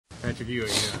Patrick, you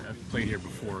played here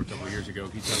before a couple of years ago.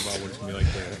 Can you talk about what it's going to be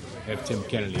like to have Tim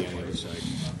Kennedy on the other side?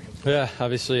 Yeah,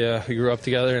 obviously we grew up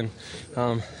together, and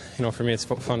for me it's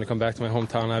fun to come back to my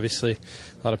hometown. Obviously,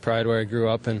 a lot of pride where I grew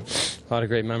up and a lot of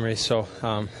great memories. So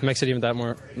it makes it even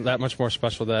that much more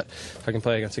special that I can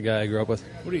play against a guy I grew up with.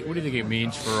 What do you think it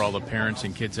means for all the parents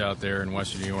and kids out there in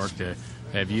Western New York to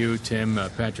have you, Tim,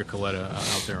 Patrick, Coletta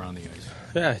out there on the ice?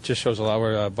 Yeah, it just shows a lot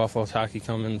where Buffalo's hockey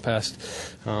come in the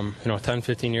past, 10,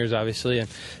 15 years, obviously. And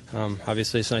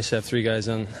obviously it's nice to have three guys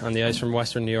on the ice from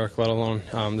Western New York, let alone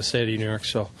the state of New York.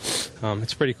 So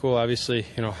it's pretty cool. Obviously,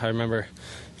 I remember,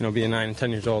 being 9 and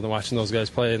 10 years old and watching those guys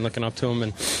play and looking up to them.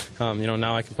 And,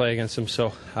 now I can play against them.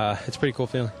 So it's a pretty cool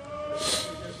feeling.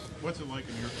 What's it like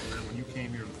in your career when you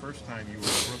came here the first time you were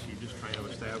a rookie, just trying to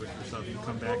establish yourself? You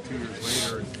come back 2 years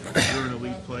later and you're an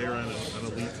elite player on an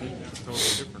elite team. It's totally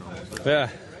different almost. Yeah.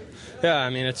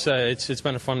 I mean, it's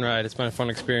been a fun ride. It's been a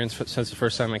fun experience since the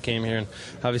first time I came here, and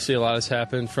obviously a lot has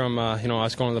happened from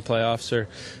us going to the playoffs or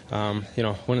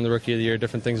winning the Rookie of the Year,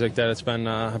 different things like that. It's been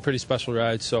a pretty special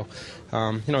ride. So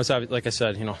it's like I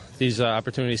said, these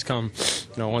opportunities come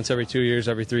once every 2 years,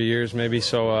 every 3 years maybe.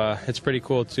 So it's pretty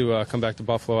cool to come back to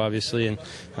Buffalo, obviously, and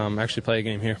actually play a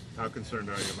game here. How concerned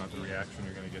are you about the reaction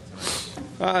you're going to get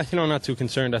tonight? Not too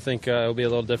concerned. I think it'll be a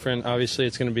little different. Obviously,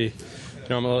 it's going to be.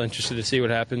 I'm a little interested to see what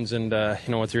happens and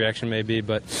what the reaction may be,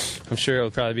 but I'm sure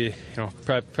it'll probably be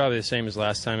probably the same as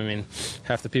last time. I mean,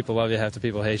 half the people love you, half the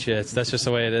people hate you. That's just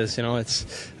the way it is.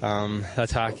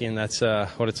 That's hockey, and that's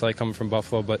what it's like coming from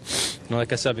Buffalo. But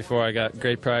like I said before, I got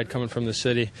great pride coming from the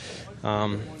city. A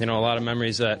lot of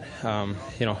memories that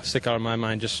stick out in my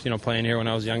mind. Just playing here when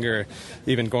I was younger,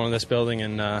 even going to this building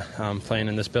and playing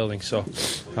in this building. So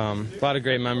a lot of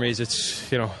great memories. It's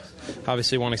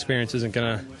obviously one experience isn't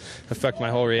going to affect my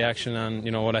whole reaction on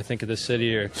what I think of the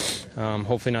city, or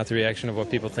hopefully not the reaction of what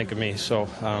people think of me. So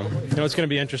it's going to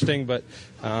be interesting, but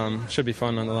should be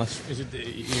fun nonetheless.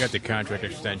 You got the contract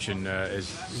extension.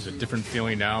 Is it a different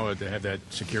feeling now to have that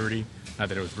security? Not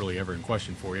that it was really ever in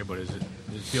question for you, but does it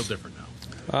feel different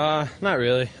now? Not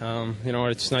really.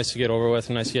 It's nice to get over with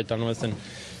and nice to get done with, and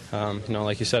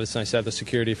like you said, it's nice to have the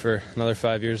security for another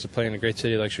 5 years to play in a great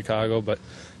city like Chicago. But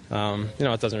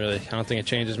it doesn't really. I don't think it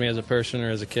changes me as a person or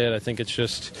as a kid. I think it's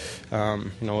just,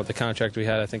 what the contract we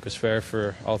had, I think was fair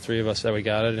for all three of us that we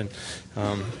got it. And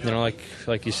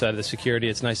like you said, the security,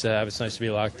 it's nice to have. It's nice to be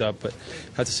locked up. But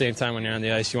at the same time, when you're on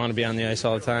the ice, you want to be on the ice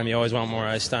all the time. You always want more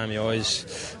ice time. You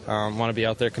always want to be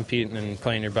out there competing and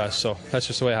playing your best. So that's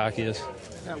just the way hockey is.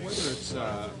 Yeah, whether it's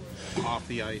off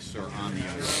the ice or on the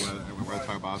ice, whether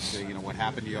talk about what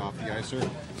happened to you off the ice, or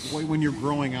when you're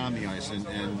growing on the ice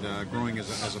and growing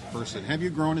as a person. Have you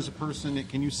grown as a person?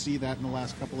 Can you see that in the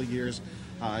last couple of years,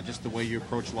 just the way you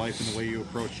approach life and the way you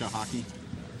approach hockey?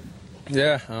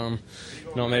 Yeah,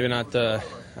 maybe not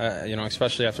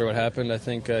especially after what happened. I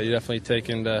think you definitely take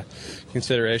into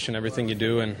consideration everything you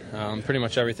do, and pretty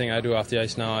much everything I do off the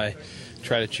ice now, I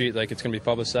try to treat like it's going to be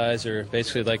publicized or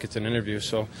basically like it's an interview.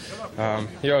 So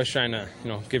you're always trying to,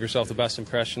 give yourself the best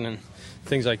impression and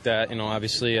things like that.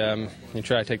 Obviously you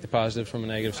try to take the positive from a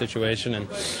negative situation and,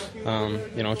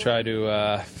 try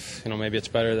to, maybe it's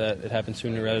better that it happens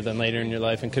sooner rather than later in your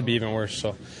life and could be even worse.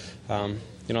 So,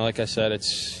 like I said,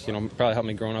 it's, probably helped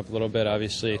me growing up a little bit.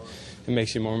 Obviously, it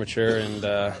makes you more mature and,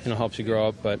 helps you grow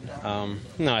up. But,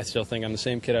 no, I still think I'm the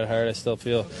same kid at heart. I still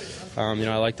feel,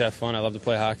 I like to have fun. I love to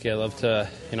play hockey. I love to,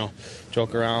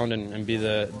 joke around and be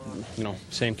the,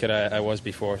 same kid I was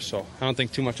before. So I don't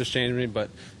think too much has changed me, but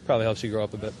probably helps you grow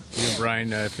up a bit. You and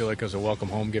Brian feel like it was a welcome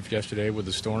home gift yesterday with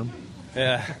the storm?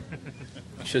 Yeah.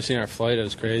 You should have seen our flight. It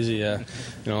was crazy.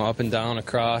 Up and down,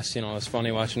 across. It was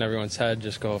funny watching everyone's head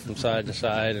just go from side to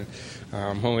side. And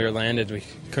when we were landed, we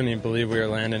couldn't even believe we were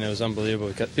landing. It was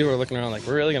unbelievable. People were looking around like,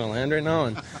 we're really going to land right now?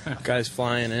 And guy's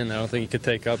flying in. I don't think he could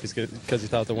take up because he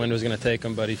thought the wind was going to take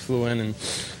him, but he flew in, and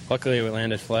luckily we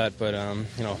landed flat. But,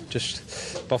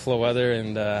 just Buffalo weather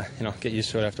and, get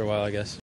used to it after a while, I guess.